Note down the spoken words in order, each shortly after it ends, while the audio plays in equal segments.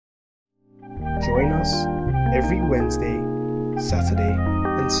Join us every Wednesday, Saturday,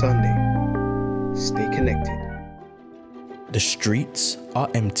 and Sunday. Stay connected. The streets are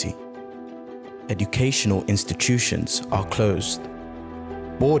empty. Educational institutions are closed.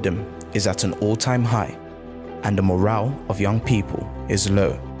 Boredom is at an all-time high, and the morale of young people is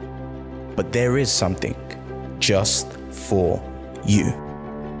low. But there is something just for you.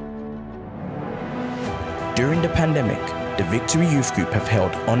 During the pandemic, the Victory Youth Group have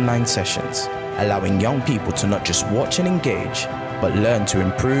held online sessions, allowing young people to not just watch and engage, but learn to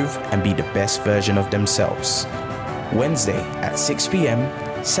improve and be the best version of themselves. Wednesday at 6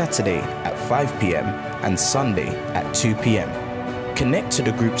 p.m, Saturday at 5 p.m, and Sunday at 2 p.m. Connect to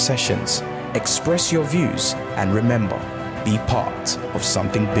the group sessions, express your views, and remember, be part of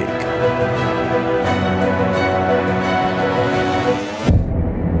something big.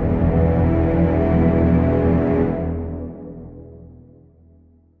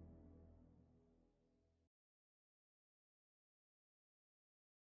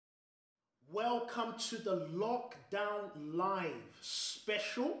 Welcome to the Lockdown Live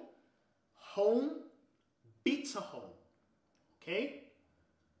special, Home, Bitter Home, okay?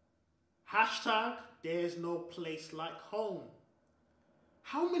 Hashtag, there's no place like home.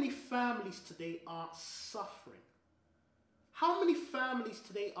 How many families today are suffering? How many families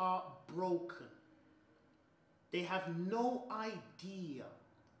today are broken? They have no idea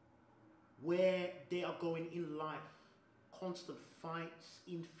where they are going in life. Constant fights,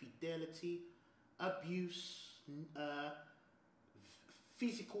 infidelity, abuse,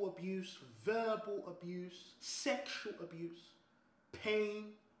 physical abuse, verbal abuse, sexual abuse,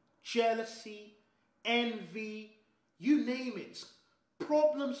 pain, jealousy, envy, you name it.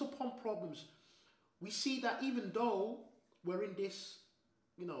 Problems upon problems. We see that even though we're in this,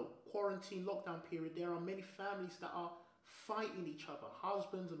 quarantine lockdown period, there are many families that are fighting each other.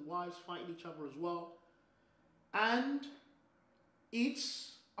 Husbands and wives fighting each other as well. And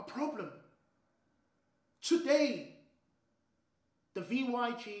it's a problem. Today, the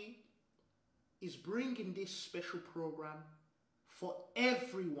VYG is bringing this special program for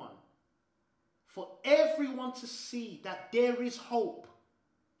everyone to see that there is hope.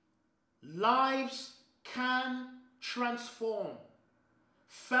 Lives can transform.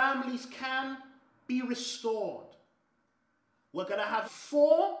 Families can be restored. We're going to have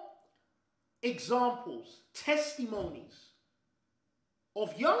 4 examples, testimonies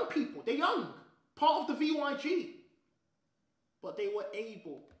of young people. They're young, part of the VYG, but they were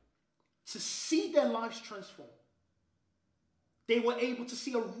able to see their lives transform. They were able to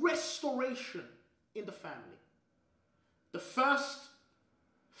see a restoration in the family. The first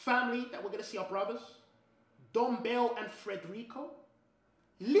family that we're going to see are brothers, Don Bell and Frederico.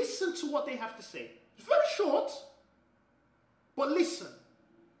 Listen to what they have to say. It's very short, but listen,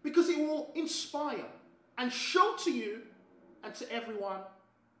 because it will inspire and show to you and to everyone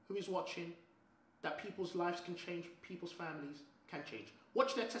who is watching that people's lives can change, people's families can change.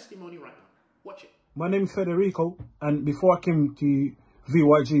 Watch their testimony right now. Watch it. My name is Federico, and before I came to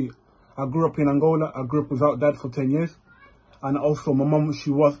VYG, I grew up in Angola. I grew up without dad for 10 years. And also my mum, she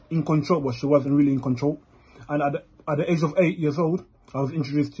was in control, but she wasn't really in control. And at the age of 8 years old, I was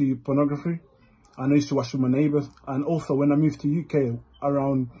introduced to pornography. And I used to watch with my neighbours. And also when I moved to UK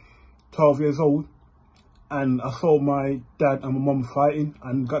around 12 years old, and I saw my dad and my mum fighting,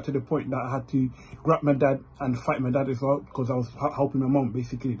 and got to the point that I had to grab my dad and fight my dad as well, because I was helping my mum.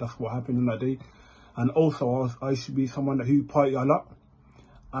 Basically, that's what happened on that day. And also I used to be someone who party a lot.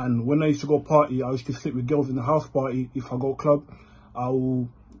 And when I used to go party, I used to sit with girls in the house party. If I go club, I will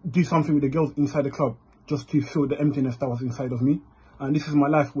do something with the girls inside the club, just to fill the emptiness that was inside of me. And this is my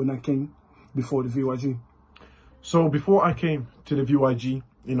life when I came before the VYG. So before I came to the VYG,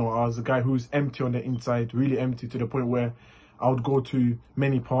 I was a guy who's empty on the inside, really empty, to the point where I would go to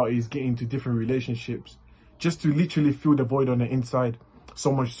many parties, get into different relationships, just to literally fill the void on the inside.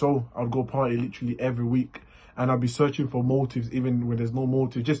 So much so, I would go party literally every week, and I'd be searching for motives, even when there's no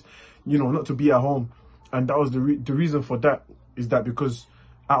motive, just, not to be at home. And that was the reason for that, is that because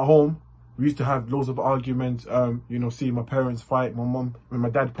at home, we used to have loads of arguments, seeing my parents fight, my mom, when my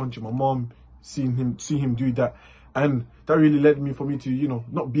dad punching my mom, seeing him do that. And that really led for me to,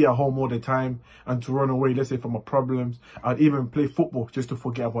 not be at home all the time and to run away, let's say, from my problems. I'd even play football just to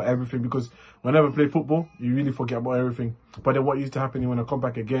forget about everything, because whenever I play football, you really forget about everything. But then what used to happen when I come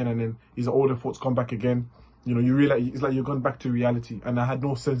back again, and then these older thoughts come back again, you realize it's like you're going back to reality. And I had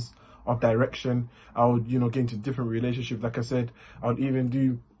no sense of direction. I would, get into different relationships. Like I said, I would even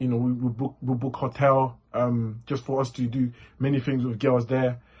do, we book hotel, just for us to do many things with girls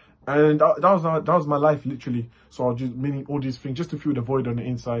there. And that was my life, literally. So I was just meaning all these things just to fill the void on the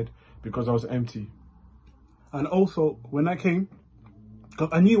inside because I was empty. And also, when I came, because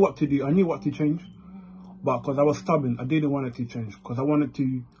I knew what to do, I knew what to change, but because I was stubborn, I didn't want it to change because I wanted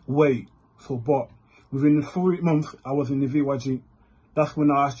to wait. So, but within the 4 months I was in the VYG, that's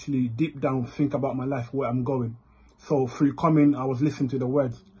when I actually deep down think about my life, where I'm going. So through coming, I was listening to the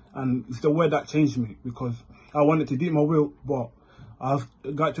words, and it's the word that changed me because I wanted to do my will, but I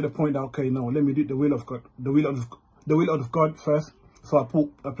got to the point that, okay, no, let me do the will of God, the will of God first. So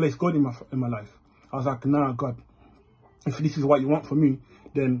I placed God in my life. I was like, nah, God, if this is what you want for me,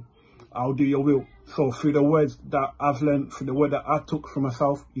 then I'll do your will. So through the words that I've learned, through the word that I took for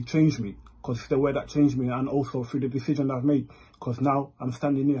myself, it changed me, because it's the word that changed me, and also through the decision that I've made, because now I'm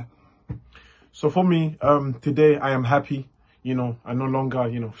standing here. So for me, today I am happy. You know, I no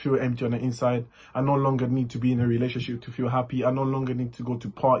longer, feel empty on the inside. I no longer need to be in a relationship to feel happy. I no longer need to go to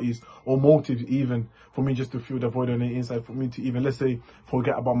parties or motives even for me just to feel the void on the inside, for me to even, let's say,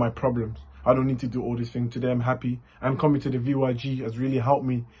 forget about my problems. I don't need to do all these things. Today I'm happy. And coming to the VYG has really helped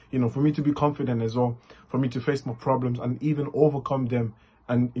me, for me to be confident as well, for me to face my problems and even overcome them.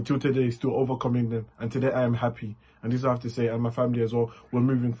 And until today, still overcoming them. And today I am happy. And this I have to say, and my family as well, we're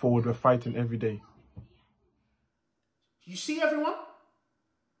moving forward. We're fighting every day. You see, everyone?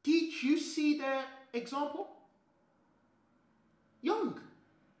 Did you see their example? Young.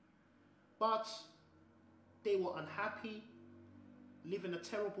 But they were unhappy, living a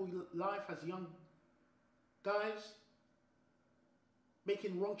terrible life as young guys,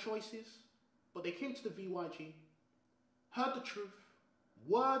 making wrong choices. But they came to the VYG, heard the truth,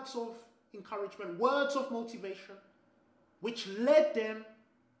 words of encouragement, words of motivation, which led them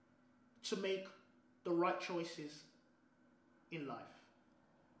to make the right choices in life.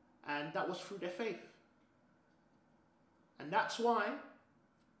 And that was through their faith. And that's why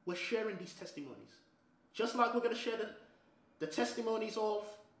we're sharing these testimonies. Just like we're going to share the testimonies of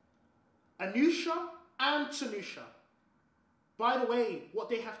Anusha and Tanusha. By the way, what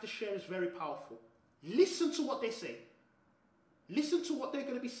they have to share is very powerful. Listen to what they say. Listen to what they're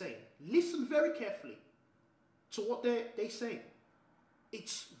going to be saying. Listen very carefully to what they say.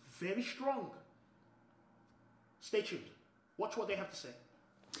 It's very strong. Stay tuned. Watch what they have to say.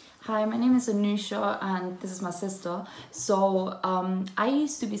 Hi, my name is Anusha and this is my sister. So I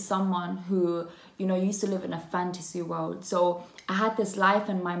used to be someone who, used to live in a fantasy world. So I had this life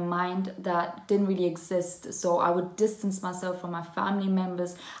in my mind that didn't really exist. So I would distance myself from my family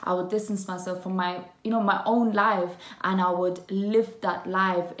members. I would distance myself from my own life, and I would live that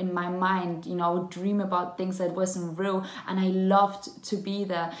life in my mind. I would dream about things that wasn't real, and I loved to be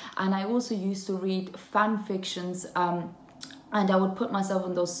there. And I also used to read fan fictions, and I would put myself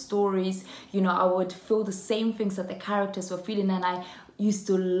in those stories. I would feel the same things that the characters were feeling, and I used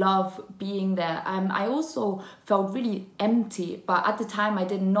to love being there. I also felt really empty, but at the time I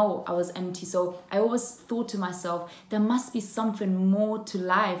didn't know I was empty. So I always thought to myself, there must be something more to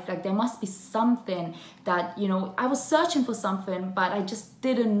life. Like there must be something that, I was searching for something, but I just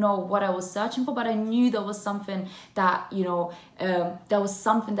didn't know what I was searching for. But I knew there was something that, there was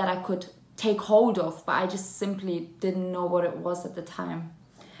something that I could take hold of, but I just simply didn't know what it was at the time.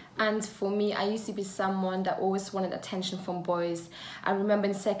 And for me, I used to be someone that always wanted attention from boys. I remember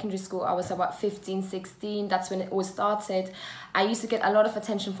in secondary school, I was about 15, 16. That's when it all started. I used to get a lot of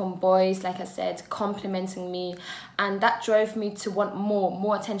attention from boys, like I said, complimenting me. And that drove me to want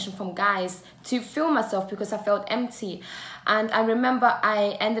more attention from guys, to feel myself, because I felt empty. And I remember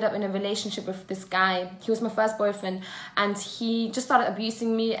I ended up in a relationship with this guy. He was my first boyfriend, and he just started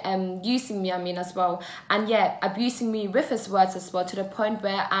abusing me, using me, as well. And yeah, abusing me with his words as well, to the point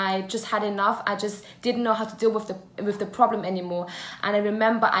where I just had enough. I just didn't know how to deal with the problem anymore. And I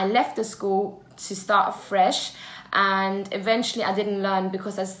remember I left the school to start fresh. And eventually I didn't learn,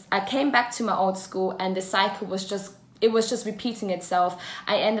 because as I came back to my old school, and the cycle was just repeating itself.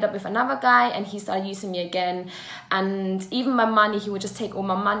 I ended up with another guy, and he started using me again. And even my money, he would just take all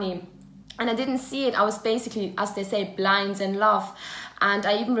my money. And I didn't see it. I was basically, as they say, blind in love. And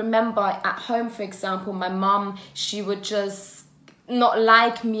I even remember at home, for example, my mom, she would just not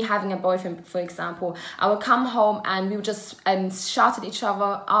like me having a boyfriend, for example. I would come home and we would just shout at each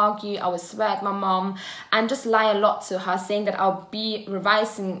other, argue. I would swear at my mom and just lie a lot to her, saying that I'll be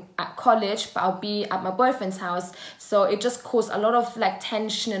revising at college, but I'll be at my boyfriend's house. So it just caused a lot of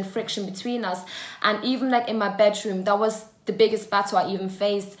tension and friction between us. And even in my bedroom, that was the biggest battle I even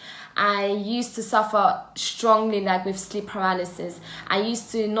faced. I used to suffer strongly with sleep paralysis. I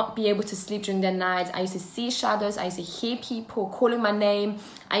used to not be able to sleep during the night. I used to see shadows. I used to hear people calling my name.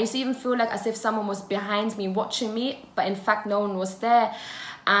 I used to even feel as if someone was behind me watching me, but in fact no one was there.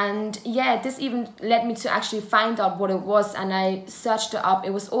 And yeah, this even led me to actually find out what it was, and I searched it up.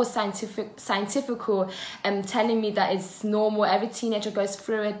 It was all scientifical, telling me that it's normal, every teenager goes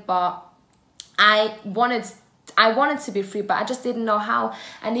through it, but I wanted to be free, but I just didn't know how.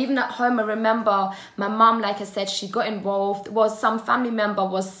 And even at home, I remember my mom, like I said, she got involved. Well, some family member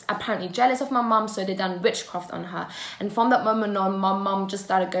was apparently jealous of my mom, so they done witchcraft on her. And from that moment on, my mom just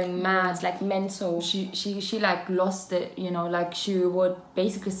started going mad, like mental. She like lost it, you know, like she would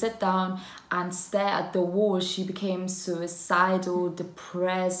basically sit down and stare at the wall. She became suicidal,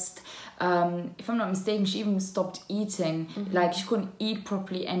 depressed. If I'm not mistaken, she even stopped eating. Like she couldn't eat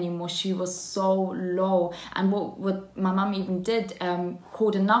properly anymore. She was so low. And what my mum even did,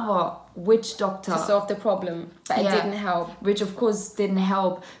 called another witch doctor to solve the problem, but it didn't help. Which of course didn't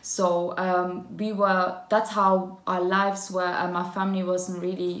help. So that's how our lives were. My family wasn't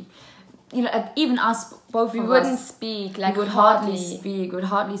really, you know, even us, both we of wouldn't us, speak, like would hardly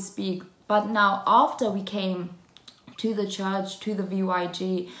speak. But now after we came to the church, to the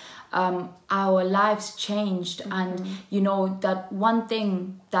VYG, our lives changed. And you know, that one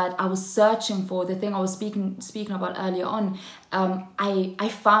thing that I was searching for, the thing I was speaking about earlier on, I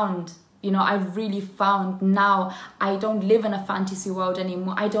found, you know, I really found. Now I don't live in a fantasy world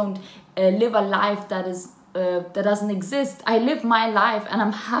anymore. I don't live a life that doesn't exist. I live my life and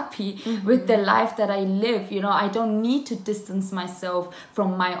I'm happy with the life that I live. You know, I don't need to distance myself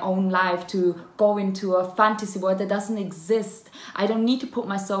from my own life to go into a fantasy world that doesn't exist. I don't need to put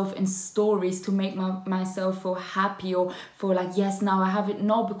myself in stories to make myself feel happy or feel like, yes, now I have it.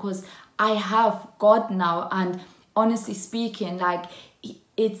 No, because I have God now. And honestly speaking, like,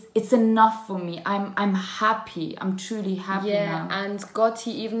 it's enough for me. I'm happy. I'm truly happy now. And God,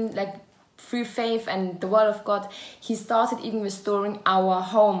 he even, like, through faith and the word of God, he started even restoring our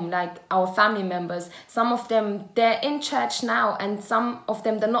home, like our family members. Some of them, they're in church now, and some of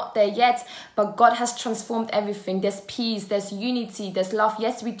them, they're not there yet, but God has transformed everything. There's peace, there's unity, there's love.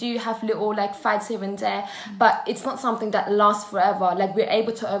 Yes, we do have little like fights here and there, but it's not something that lasts forever. Like, we're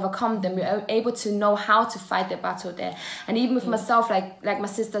able to overcome them. We're able to know how to fight the battle there. And even with myself, like my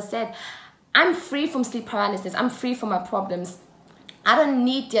sister said, I'm free from sleep paralysis. I'm free from my problems. I don't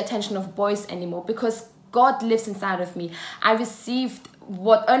need the attention of boys anymore because God lives inside of me. I received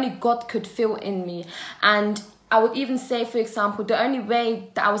what only God could feel in me. And I would even say, for example, the only way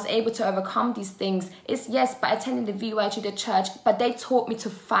that I was able to overcome these things is, yes, by attending the VYG, the church, but they taught me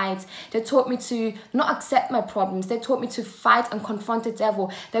to fight. They taught me to not accept my problems. They taught me to fight and confront the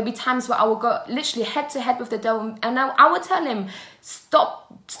devil. There'd be times where I would go literally head to head with the devil, and I would tell him, stop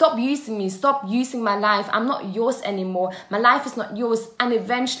using me, stop using my life. I'm not yours anymore. My life is not yours. And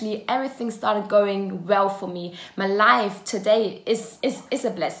eventually everything started going well for me. My life today is a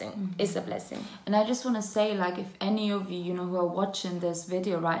blessing. It's a blessing. And I just want to say, like, if any of you, you know, who are watching this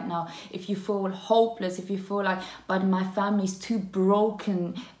video right now, if you feel hopeless, if you feel like, but my family's too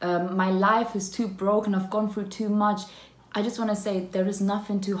broken, my life is too broken, I've gone through too much, I just want to say there is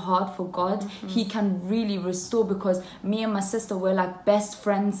nothing too hard for God. He can really restore, because me and my sister were like best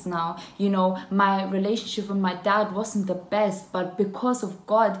friends now. You know, my relationship with my dad wasn't the best, but because of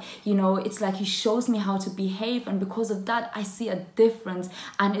God, you know, it's like he shows me how to behave, and because of that I see a difference,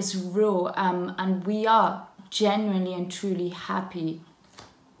 and it's real, and we are genuinely and truly happy.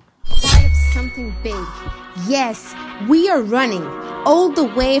 Part of something big. Yes, we are running all the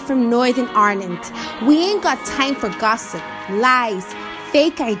way from Northern Ireland. We ain't got time for gossip, lies,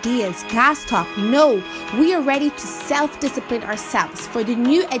 fake ideas, gas talk. No, we are ready to self-discipline ourselves for the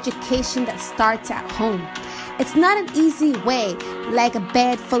new education that starts at home. It's not an easy way, like a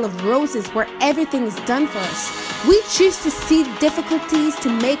bed full of roses where everything is done for us. We choose to see difficulties to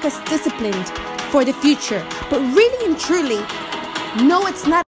make us disciplined for the future. But really and truly, no, it's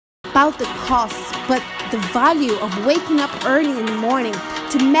not about the costs, but the value of waking up early in the morning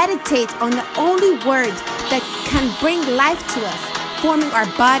to meditate on the only word that can bring life to us, forming our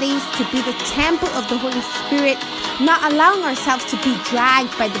bodies to be the temple of the Holy Spirit, not allowing ourselves to be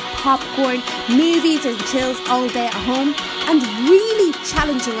dragged by the popcorn, movies and chills all day at home, and really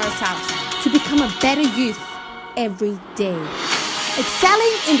challenging ourselves to become a better youth every day.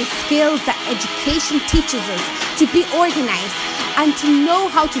 Excelling in the skills that education teaches us to be organized and to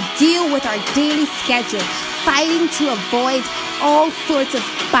know how to deal with our daily schedule, fighting to avoid all sorts of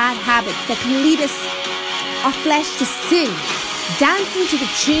bad habits that can lead our flesh to sin, dancing to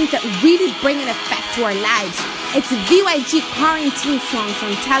the tunes that really bring an effect to our lives. It's a VYG quarantine songs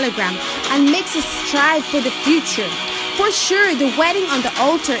on Telegram and makes us strive for the future. For sure, the wedding on the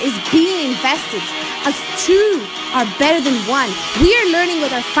altar is being invested, as two are better than one. We are learning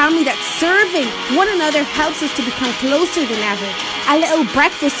with our family that serving one another helps us to become closer than ever. A little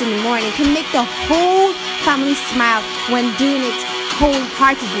breakfast in the morning can make the whole family smile when doing it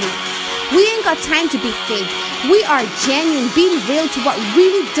wholeheartedly. We ain't got time to be fake. We are genuine, being real to what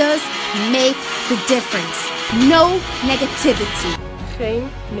really does make the difference. No negativity. Geen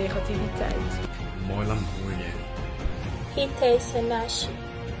negativiteit. Mooi lang hoor je.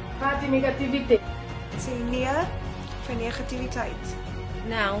 Anti-negativiteit. Sê nee vir negativiteit.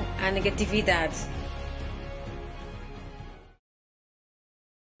 Não há negatividade.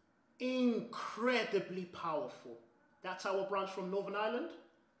 Incredibly powerful. That's our branch from Northern Ireland.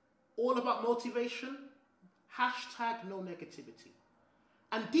 All about motivation. Hashtag no negativity.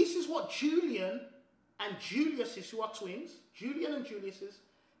 And this is what Julian and Julius's, who are twins, Julian and Julius's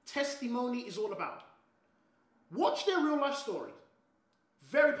testimony is all about. Watch their real life story.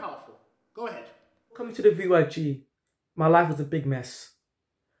 Very powerful. Go ahead. Coming to the VYG, my life was a big mess.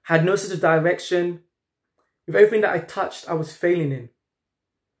 Had no sense of direction. With everything that I touched, I was failing in.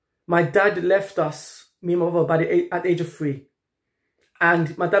 My dad left us, me and my brother, at the age of 3.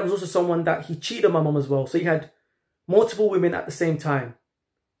 And my dad was also someone that he cheated on my mum as well. So he had multiple women at the same time.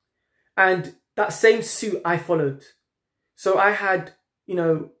 And that same suit I followed. So I had,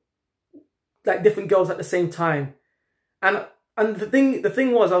 like different girls at the same time. And the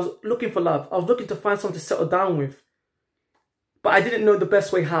thing was, I was looking for love. I was looking to find someone to settle down with. But I didn't know the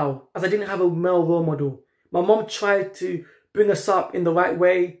best way how, as I didn't have a male role model. My mom tried to bring us up in the right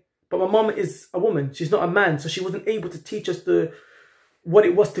way, but my mom is a woman. She's not a man, so she wasn't able to teach us what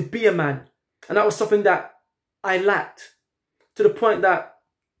it was to be a man. And that was something that I lacked, to the point that,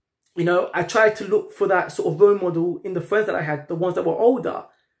 I tried to look for that sort of role model in the friends that I had, the ones that were older.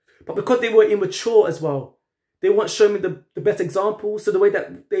 But because they were immature as well, they weren't showing me the best example. So the way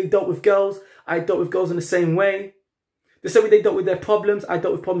that they dealt with girls, I dealt with girls in the same way. The same way they dealt with their problems, I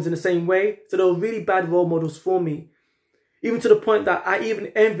dealt with problems in the same way. So they were really bad role models for me. Even to the point that I even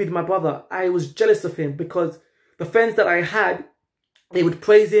envied my brother. I was jealous of him because the friends that I had, they would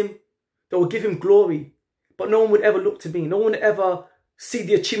praise him, they would give him glory. But no one would ever look to me. No one would ever see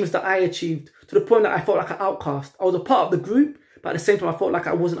the achievements that I achieved, to the point that I felt like an outcast. I was a part of the group, but at the same time I felt like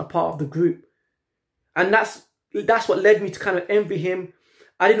I wasn't a part of the group. And that's what led me to kind of envy him.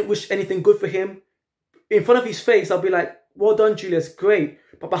 I didn't wish anything good for him. In front of his face, I'll be like, well done, Julius, great.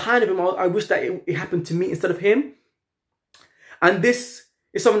 But behind him, I wish that it happened to me instead of him. And this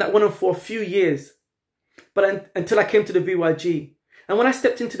is something that went on for a few years. But until I came to the VYG. And when I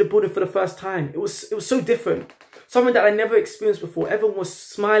stepped into the building for the first time, it was so different. Something that I never experienced before. Everyone was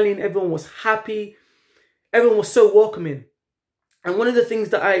smiling, everyone was happy, everyone was so welcoming. And one of the things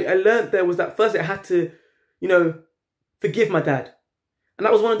that I learned there was that first I had to, forgive my dad. And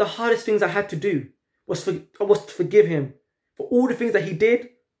that was one of the hardest things I had to do, was to forgive him for all the things that he did,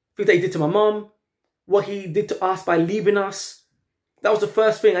 things that he did to my mum, what he did to us by leaving us. That was the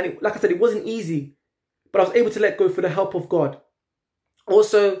first thing. And like I said, it wasn't easy, but I was able to let go for the help of God.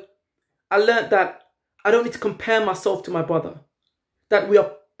 Also, I learned that I don't need to compare myself to my brother. That we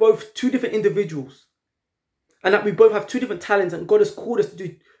are both two different individuals. And that we both have two different talents, and God has called us to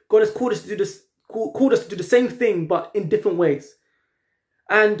do the same thing, but in different ways.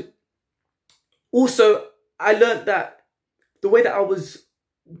 And also, I learned that the way that I was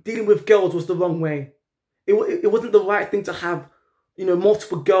dealing with girls was the wrong way. It wasn't the right thing to have,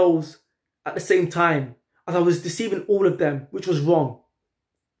 multiple girls at the same time, as I was deceiving all of them, which was wrong.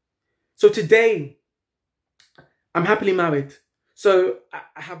 So today, I'm happily married. So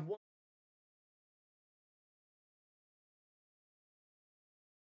I have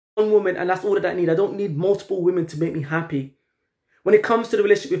one woman, and that's all that I need. I don't need multiple women to make me happy. When it comes to the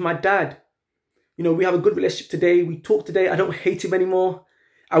relationship with my dad, we have a good relationship today. We talk today. I don't hate him anymore.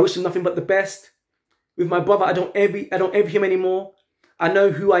 I wish him nothing but the best. With my brother, I don't envy him anymore. I know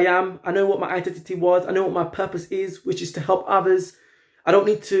who I am. I know what my identity was. I know what my purpose is, which is to help others. I don't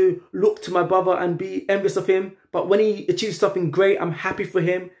need to look to my brother and be envious of him. But when he achieves something great, I'm happy for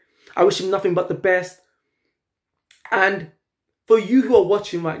him. I wish him nothing but the best. And for you who are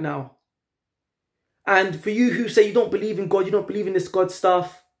watching right now, and for you who say you don't believe in God, you don't believe in this God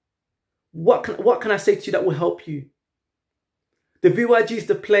stuff, what can I say to you that will help you? The VYG is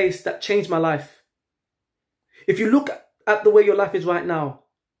the place that changed my life. If you look at the way your life is right now,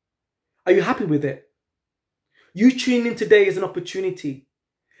 are you happy with it? You tuning in today is an opportunity.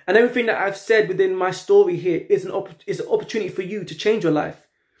 And everything that I've said within my story here is an opportunity for you to change your life.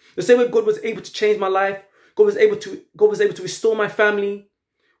 The same way God was able to change my life, God was able to restore my family,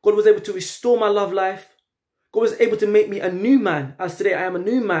 God was able to restore my love life, God was able to make me a new man, as today I am a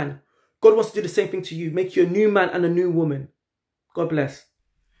new man. God wants to do the same thing to you, make you a new man and a new woman. God bless.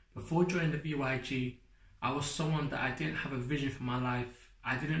 Before joining the VYG, I was someone that I didn't have a vision for my life.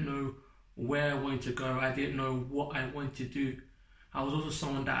 I didn't know where I wanted to go. I didn't know what I wanted to do. I was also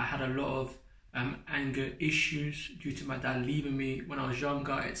someone that I had a lot of anger issues due to my dad leaving me when I was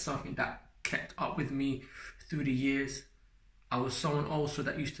younger. It's something that kept up with me through the years. I was someone also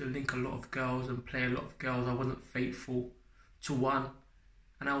that used to link a lot of girls and play a lot of girls. I wasn't faithful to one.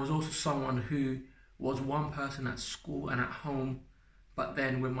 And I was also someone who was one person at school and at home, but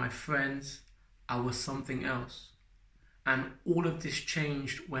then with my friends, I was something else. And all of this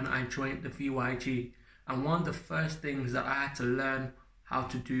changed when I joined the VYG. And one of the first things that I had to learn how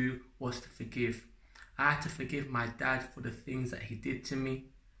to do was to forgive. I had to forgive my dad for the things that he did to me,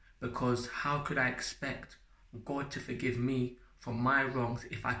 because how could I expect God to forgive me for my wrongs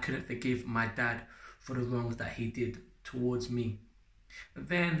if I couldn't forgive my dad for the wrongs that he did towards me?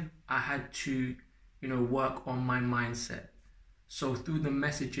 Then I had to, work on my mindset. So through the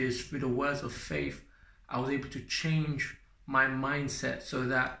messages, through the words of faith, I was able to change my mindset so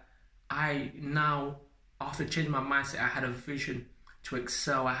that I now, after changing my mindset, I had a vision to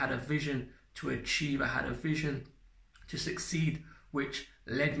excel. I had a vision to achieve. I had a vision to succeed, which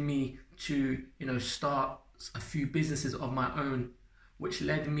led me to, start a few businesses of my own, which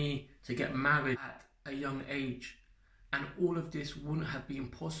led me to get married at a young age. And all of this wouldn't have been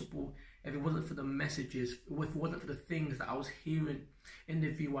possible if it wasn't for the messages, if it wasn't for the things that I was hearing in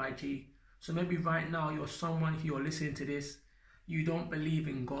the VYG. So maybe right now you're someone who you're listening to this, you don't believe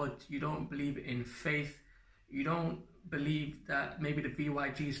in God, you don't believe in faith, you don't believe that maybe the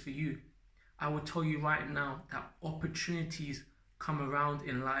VYG is for you. I will tell you right now that opportunities come around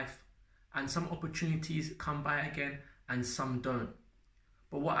in life, and some opportunities come by again and some don't.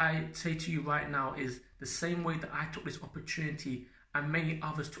 But what I say to you right now is the same way that I took this opportunity and many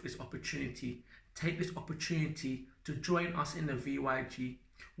others took this opportunity, take this opportunity to join us in the VYG,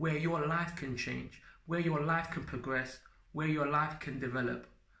 where your life can change, where your life can progress, where your life can develop.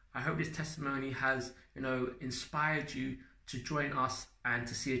 I hope this testimony has, inspired you to join us and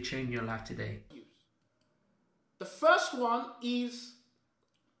to see a change in your life today. The first one is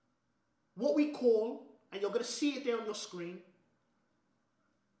what we call, and you're going to see it there on your screen,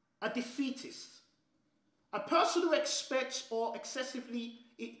 a defeatist. A person who expects or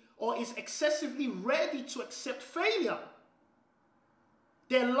is excessively ready to accept failure.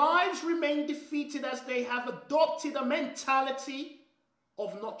 Their lives remain defeated as they have adopted a mentality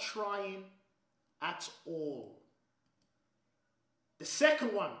of not trying at all. The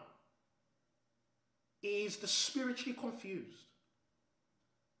second one is the spiritually confused.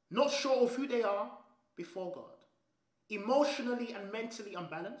 Not sure of who they are before God. Emotionally and mentally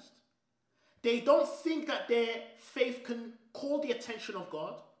unbalanced. They don't think that their faith can call the attention of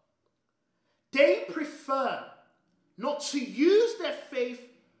God. They prefer not to use their faith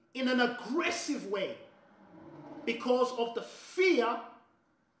in an aggressive way because of the fear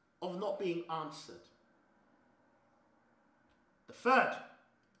of not being answered. The third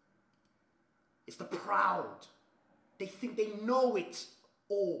is the proud. They think they know it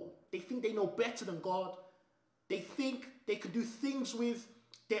all. They think they know better than God. They think they can do things with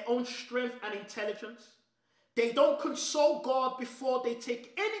their own strength and intelligence. They don't consult God before they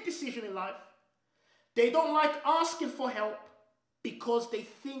take any decision in life. They don't like asking for help because they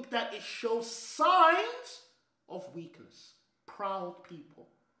think that it shows signs of weakness. Proud people.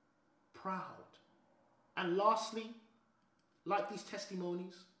 Proud. And lastly, like these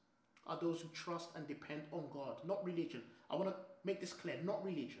testimonies, are those who trust and depend on God, not religion. I want to make this clear, not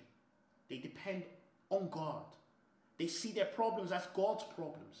religion. They depend on God. They see their problems as God's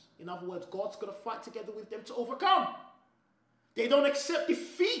problems. In other words, God's going to fight together with them to overcome. They don't accept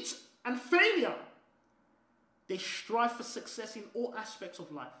defeat and failure. They strive for success in all aspects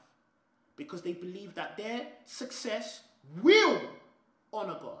of life because they believe that their success will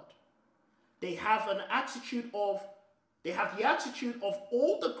honor God. They have the attitude of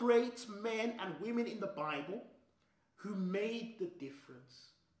all the great men and women in the Bible who made the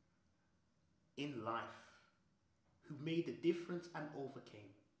difference in life. Who made the difference and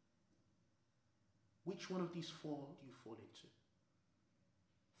overcame. Which one of these four do you fall into?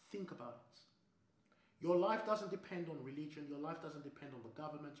 Think about it. Your life doesn't depend on religion. Your life doesn't depend on the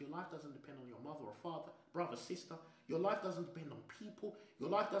government. Your life doesn't depend on your mother or father, brother, sister. Your life doesn't depend on people. Your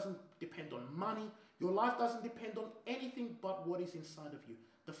life doesn't depend on money. Your life doesn't depend on anything but what is inside of you.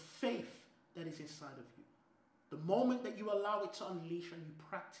 The faith that is inside of you. The moment that you allow it to unleash and you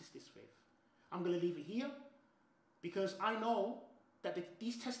practice this faith. I'm going to leave it here. Because I know that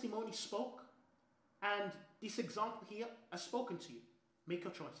these testimonies spoke and this example here has spoken to you. Make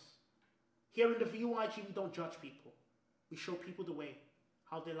your choice. Here in the VYG, we don't judge people. We show people the way,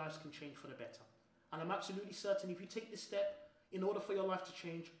 how their lives can change for the better. And I'm absolutely certain if you take this step, in order for your life to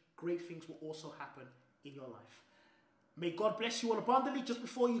change, great things will also happen in your life. May God bless you all abundantly. Just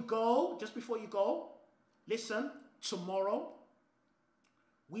before you go, listen, tomorrow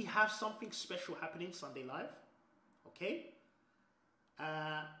we have something special happening Sunday Live. Okay?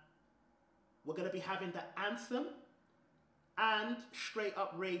 We're going to be having the anthem and Straight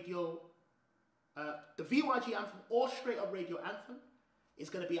Up Radio, the VYG anthem or Straight Up Radio anthem is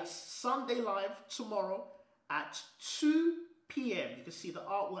going to be at Sunday Live tomorrow at 2 p.m. You can see the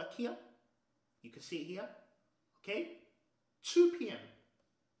artwork here. You can see it here. Okay? 2 p.m.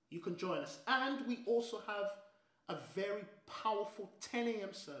 You can join us. And we also have a very powerful 10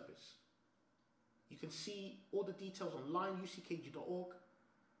 a.m. service. You can see all the details online, uckg.org.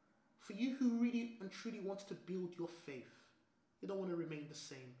 For you who really and truly wants to build your faith, you don't want to remain the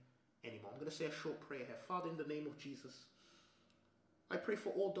same anymore. I'm going to say a short prayer here. Father, in the name of Jesus, I pray for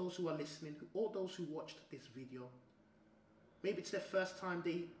all those who are listening, all those who watched this video. Maybe it's their first time,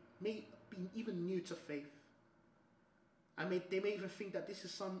 they may be even new to faith. And they may even think that this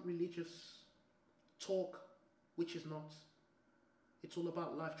is some religious talk, which is not. It's all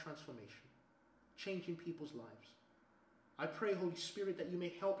about life transformation, changing people's lives. I pray, Holy Spirit, that you may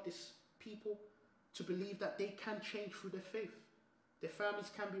help these people to believe that they can change through their faith. Their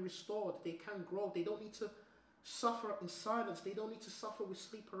families can be restored. They can grow. They don't need to suffer in silence. They don't need to suffer with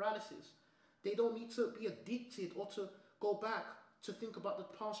sleep paralysis. They don't need to be addicted or to go back to think about the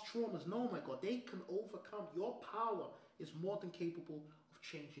past traumas. No, my God, they can overcome. Your power is more than capable of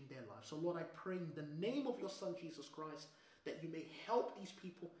changing their lives. So, Lord, I pray in the name of your Son, Jesus Christ, that you may help these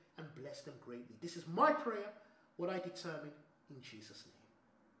people and bless them greatly. This is my prayer, what I determine in Jesus'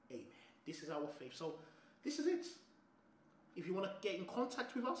 name. Amen. This is our faith. So, this is it. If you want to get in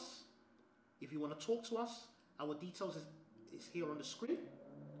contact with us, if you want to talk to us, our details is here on the screen.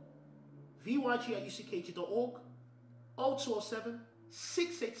 vyg@uckg.org, 0207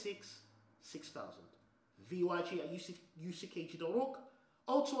 686 6000. vyg@uckg.org,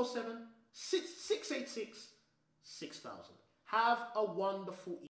 0207 686 6000. Have a wonderful evening.